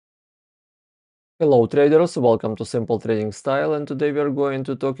Hello traders, welcome to Simple Trading Style, and today we are going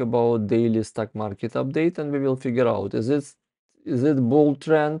to talk about daily stock market update, and we will figure out is it bull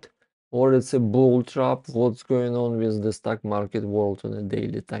trend or it's a bull trap, what's going on with the stock market world on a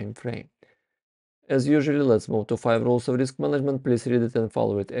daily time frame. As usually, let's move to 5 rules of risk management. Please read it and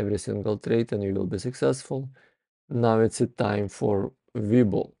follow it every single trade and you will be successful. Now it's a time for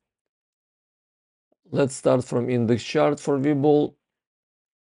VBull. Let's start from index chart for VBull.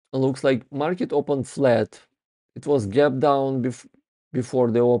 Looks like market opened flat. It was gap down before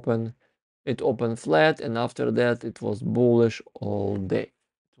the open. It opened flat, and after that it was bullish all day.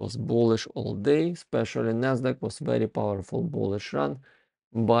 It was bullish all day, especially Nasdaq was very powerful bullish run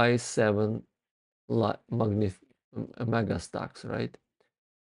by 7 mega stocks, right?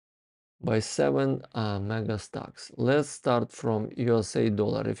 By 7 mega stocks. Let's start from USA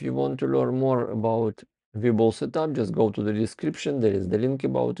dollar. If you want to learn more about VBull setup, just go to the description. There is the link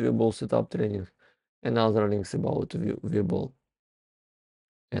about VBull setup training and other links about VBull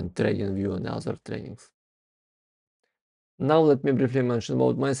and trading view and other trainings. Now let me briefly mention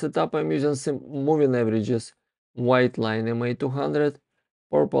about my setup. I'm using some moving averages, white line MA200,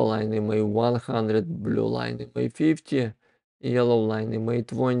 purple line MA100, blue line MA50, yellow line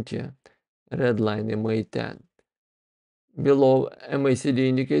MA20, red line MA10. Below MACD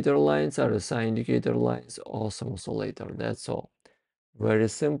indicator lines, RSI indicator lines, awesome oscillator. That's all. Very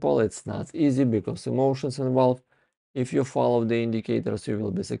simple. It's not easy because emotions involved. If you follow the indicators, you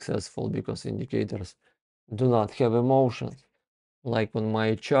will be successful because indicators do not have emotions. Like on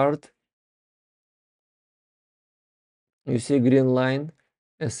my chart, you see green line,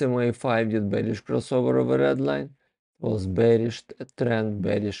 SMA 5 did bearish crossover over red line. It was bearish trend,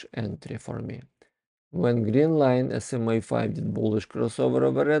 bearish entry for me. When green line, SMA 5 did bullish crossover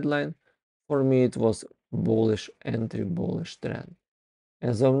over red line, for me it was bullish entry, bullish trend.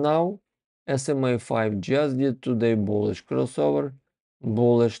 As of now, SMA 5 just did today bullish crossover,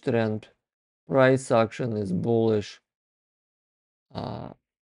 bullish trend. Price action is bullish.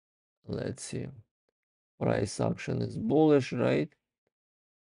 Let's see. Price action is bullish, right?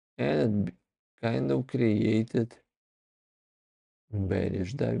 And it kind of created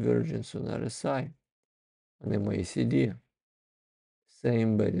bearish divergence on RSI, on MACD.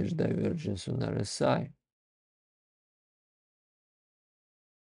 Same bearish divergence on RSI,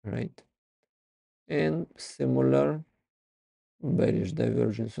 right? And similar bearish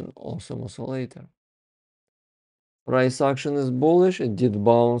divergence on awesome oscillator. Price action is bullish. It did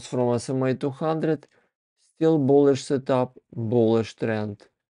bounce from SMA 200. Still bullish setup, bullish trend,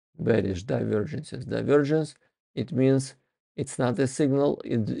 bearish divergences. Divergence, it means it's not a signal,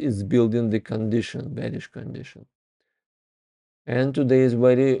 it is building the condition, bearish condition. And today is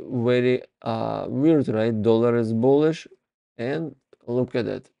very, very weird, right? Dollar is bullish, and look at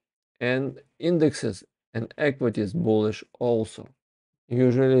it. And indexes and equities bullish also.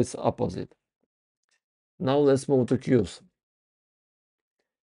 Usually it's opposite. Now let's move to Qs.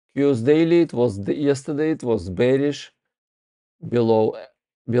 Qs daily, it was yesterday, it was bearish.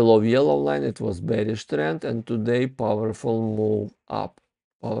 Below yellow line, it was bearish trend, and today powerful move up.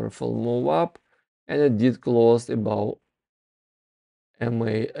 Powerful move up, and it did close above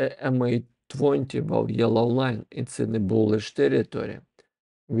MA20, above yellow line. It's in the bullish territory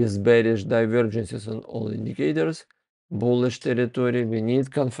with bearish divergences on all indicators. Bullish territory, we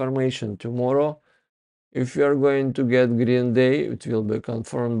need confirmation tomorrow. If we are going to get green day, it will be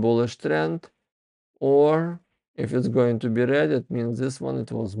confirmed bullish trend, or if it's going to be red, it means this one,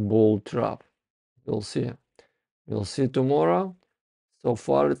 it was bull trap. We'll see. We'll see tomorrow. So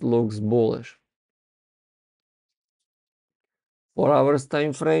far it looks bullish. 4 hours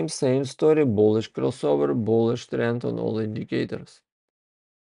time frame, same story, bullish crossover, bullish trend on all indicators.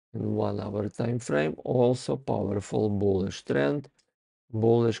 In 1 hour time frame, also powerful bullish trend,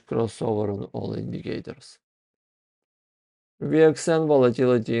 bullish crossover on all indicators. VXN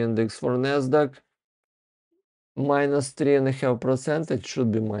volatility index for Nasdaq, minus 3.5%. It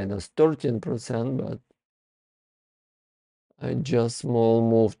should be minus 13%, but I just small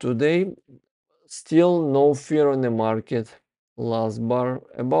move today. Still no fear on the market. Last bar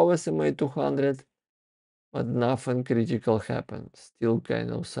above SMA 200, but nothing critical happened. Still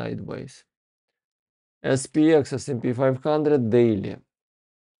kind of sideways. SPX, S&P 500 daily.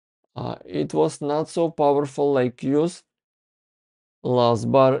 It was not so powerful like Qs.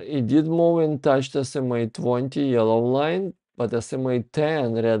 Last bar it did move and touched SMA 20 yellow line, but SMA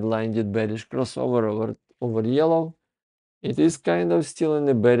 10 red line did bearish crossover over yellow. It is kind of still in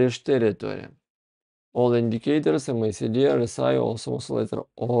the bearish territory. All indicators, MACD, RSI, also oscillator,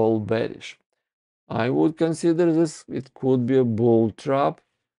 all bearish. I would consider this, it could be a bull trap.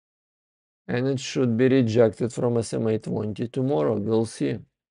 and it should be rejected from SMA 20 tomorrow. We'll see.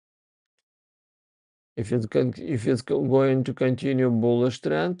 If it's going to continue bullish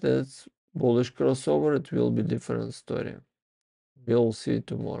trend, it's bullish crossover, it will be different story. We'll see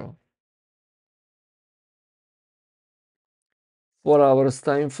tomorrow. 4 hours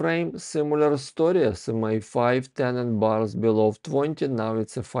time frame, similar story. SMA 5, 10 and bars below 20. Now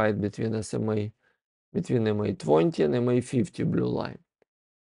it's a fight between MA 20 and MA 50 blue line.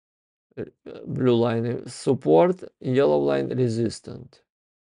 Blue line support, yellow line resistant.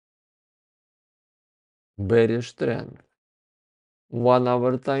 Bearish trend. 1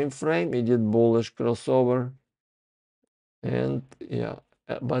 hour time frame, it did bullish crossover, and yeah,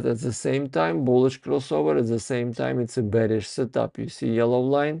 but at the same time, bullish crossover, at the same time it's a bearish setup. You see yellow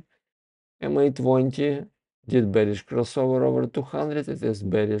line, MA 20 did bearish crossover over 200. It is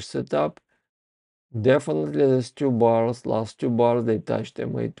bearish setup. Definitely these two bars, last two bars, they touched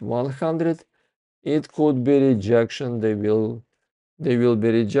MA 100. It could be rejection. They will be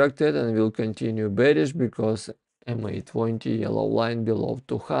rejected and will continue bearish because MA 20 yellow line below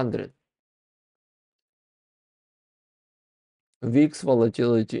 200. VIX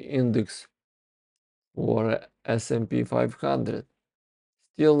volatility index for S&P 500.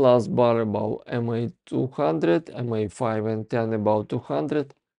 Still last bar above MA 200, MA 5 and 10 about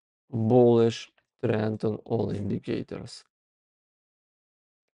 200. Bullish trend on all indicators.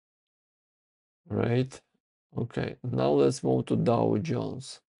 Right? Okay, now let's move to Dow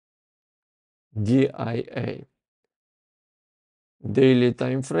Jones. DIA. Daily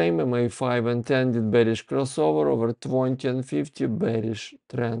time frame, MA 5 and 10 did bearish crossover over 20 and 50, bearish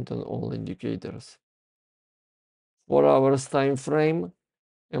trend on all indicators. 4 hours time frame,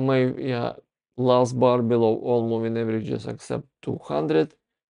 MA last bar below all moving averages except 200,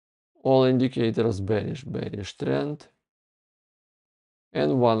 all indicators bearish trend.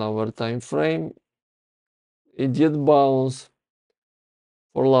 And 1 hour time frame, it did bounce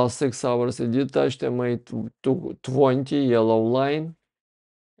for last 6 hours. It did touch the MA 20 yellow line.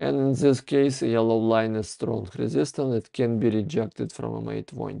 And in this case, a yellow line is strong resistance. It can be rejected from MA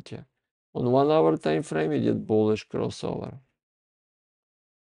 20. On 1 hour time frame, it did bullish crossover.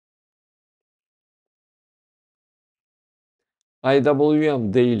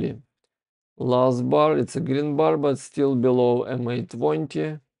 IWM daily. Last bar, it's a green bar, but still below MA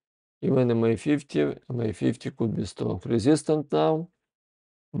 20. Even MA 50. MA 50 could be strong resistant now.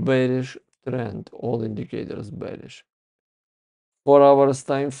 Bearish trend. All indicators bearish. 4 hours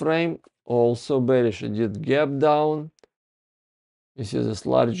time frame, also bearish. It did gap down. You see this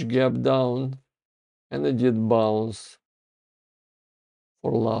large gap down, and it did bounce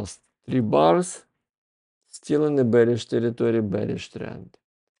for last 3 bars, still in the bearish territory, bearish trend.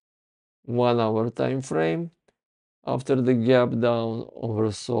 1 hour time frame, after the gap down,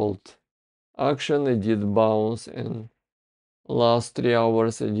 oversold action, it did bounce, and last 3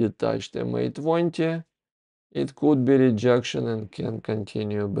 hours it did touch the MA 20. It could be rejection and can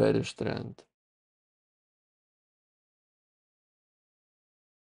continue bearish trend.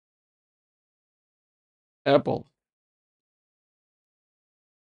 Apple.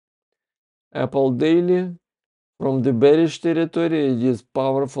 Apple daily. From the bearish territory, it is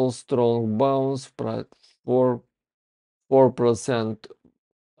powerful, strong bounce, 4%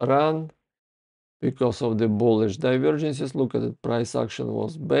 run because of the bullish divergences. Look at it, price action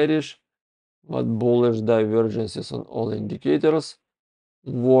was bearish, but bullish divergences on all indicators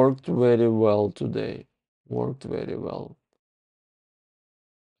worked very well today. Worked very well.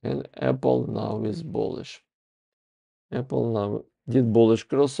 And Apple now is bullish. Apple now did bullish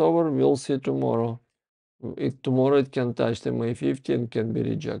crossover. We'll see tomorrow. Tomorrow it can touch the MA 50 and can be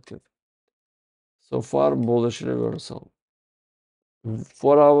rejected. So far, bullish reversal.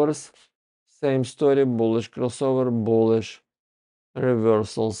 4 hours, same story, bullish crossover, bullish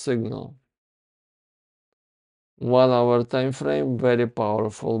reversal signal. 1 hour time frame, very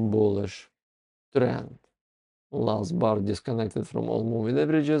powerful bullish trend. Last bar disconnected from all moving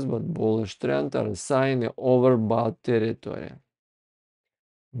averages, but bullish trend are a sign of overbought territory.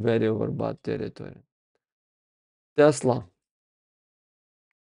 Very overbought territory. Tesla.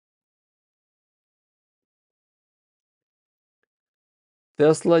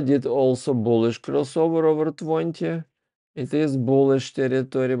 Tesla did also bullish crossover over 20. It is bullish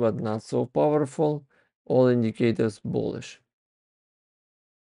territory, but not so powerful. All indicators bullish.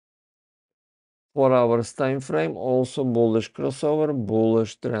 4 hours time frame, also bullish crossover,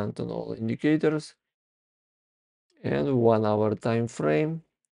 bullish trend on all indicators. And 1 hour time frame,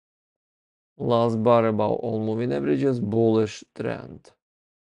 last bar above all moving averages, bullish trend.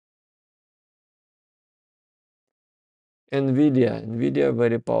 Nvidia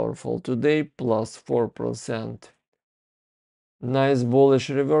very powerful today, plus 4%. Nice bullish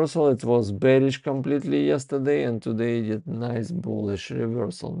reversal. It was bearish completely yesterday, and today it did nice bullish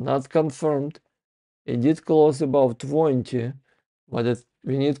reversal. Not confirmed. It did close above 20, but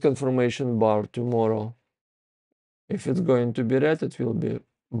we need confirmation bar tomorrow. If it's going to be red, it will be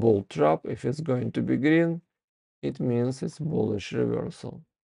bull trap. If it's going to be green, it means it's bullish reversal.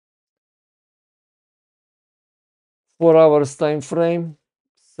 4 hours time frame,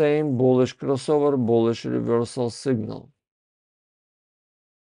 same bullish crossover, bullish reversal signal.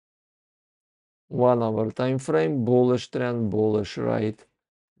 1 hour time frame, bullish trend, bullish right,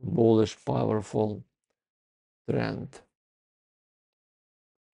 bullish powerful trend.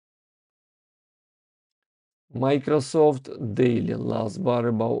 Microsoft daily, last bar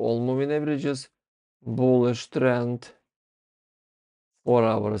above all moving averages, bullish trend. 4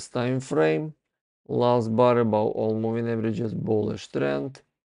 hours time frame, last bar above all moving averages, bullish trend.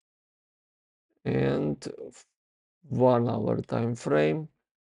 And 1 hour time frame,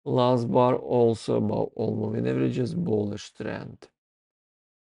 last bar also above all moving averages, bullish trend.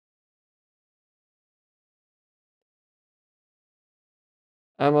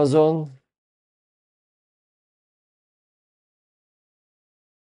 Amazon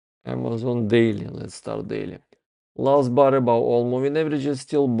daily, let's start daily. Last bar above all moving averages,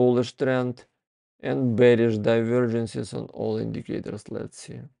 still bullish trend, and bearish divergences on all indicators. Let's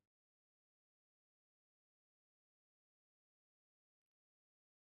see.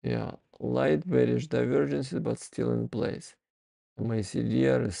 Yeah, light bearish divergences, but still in place. MACD,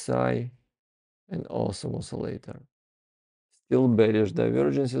 RSI, and awesome oscillator. Still bearish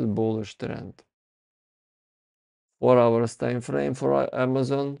divergences, bullish trend. 4 hours time frame for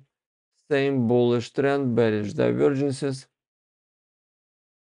Amazon, same bullish trend, bearish divergences.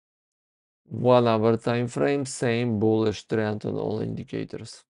 1 hour time frame, same bullish trend on all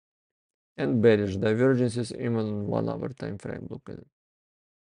indicators. And bearish divergences even on 1 hour time frame. Look at it.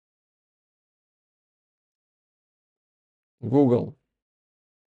 Google.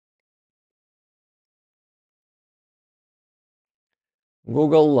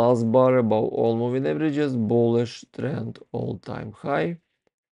 Google last bar above all moving averages, bullish trend all-time high.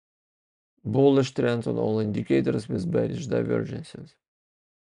 Bullish trend on all indicators with bearish divergences.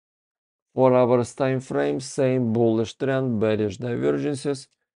 4 hours time frame, same bullish trend, bearish divergences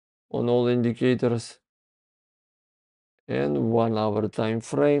on all indicators. And 1 hour time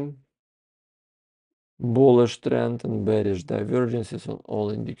frame, bullish trend and bearish divergences on all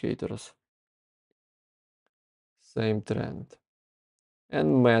indicators. Same trend.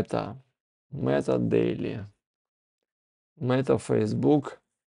 And Meta daily. Meta Facebook,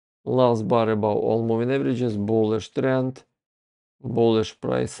 last bar above all moving averages, bullish trend, bullish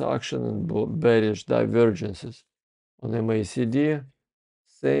price action, and bearish divergences on MACD.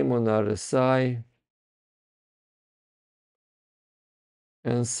 Same on RSI,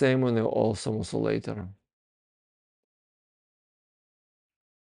 and same on the awesome oscillator.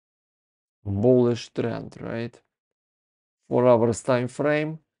 Bullish trend, right? 4 hours time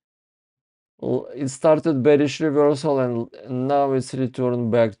frame. It started bearish reversal and now it's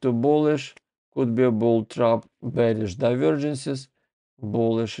returned back to bullish. Could be a bull trap, bearish divergences,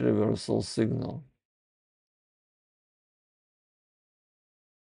 bullish reversal signal.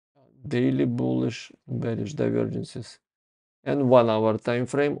 Daily bullish, bearish divergences. And 1 hour time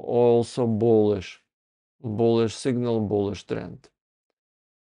frame also bullish. Bullish signal, bullish trend.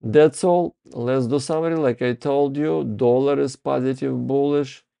 That's all. Let's do summary. Like I told you, dollar is positive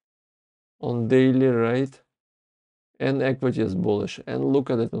bullish on daily, right? And equity is bullish. And look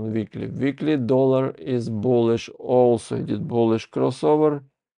at it on weekly. Weekly dollar is bullish also. It did bullish crossover.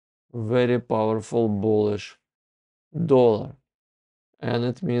 Very powerful bullish dollar. And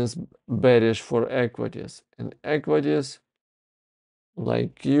it means bearish for equities. And equities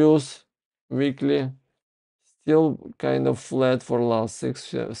like use weekly still kind of flat for last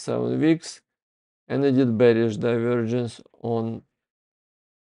 6-7 weeks. And it did bearish divergence on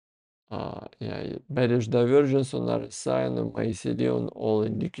bearish divergence on RSI and MACD on all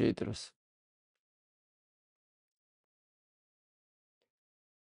indicators.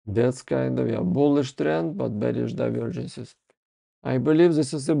 That's kind of a bullish trend, but bearish divergences. I believe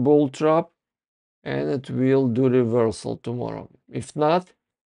this is a bull trap and it will do reversal tomorrow. If not,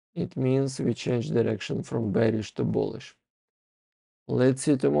 it means we change direction from bearish to bullish. Let's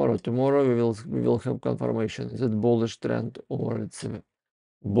see tomorrow. Tomorrow we will have confirmation. Is it bullish trend or it's a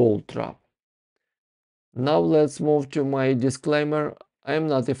bull trap? Now let's move to my disclaimer. I am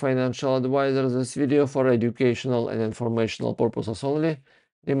not a financial advisor. This video for educational and informational purposes only.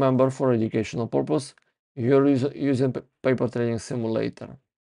 Remember, for educational purpose, You're using paper trading simulator.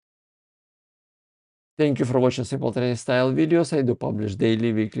 Thank you for watching simple trading style videos. I do publish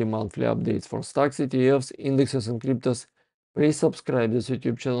daily, weekly, monthly updates for stocks, ETFs, indexes, and cryptos. Please subscribe this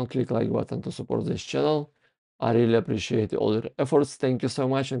YouTube channel, click like button to support this channel. I really appreciate all your efforts. Thank you so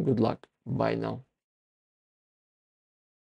much and good luck. Bye now.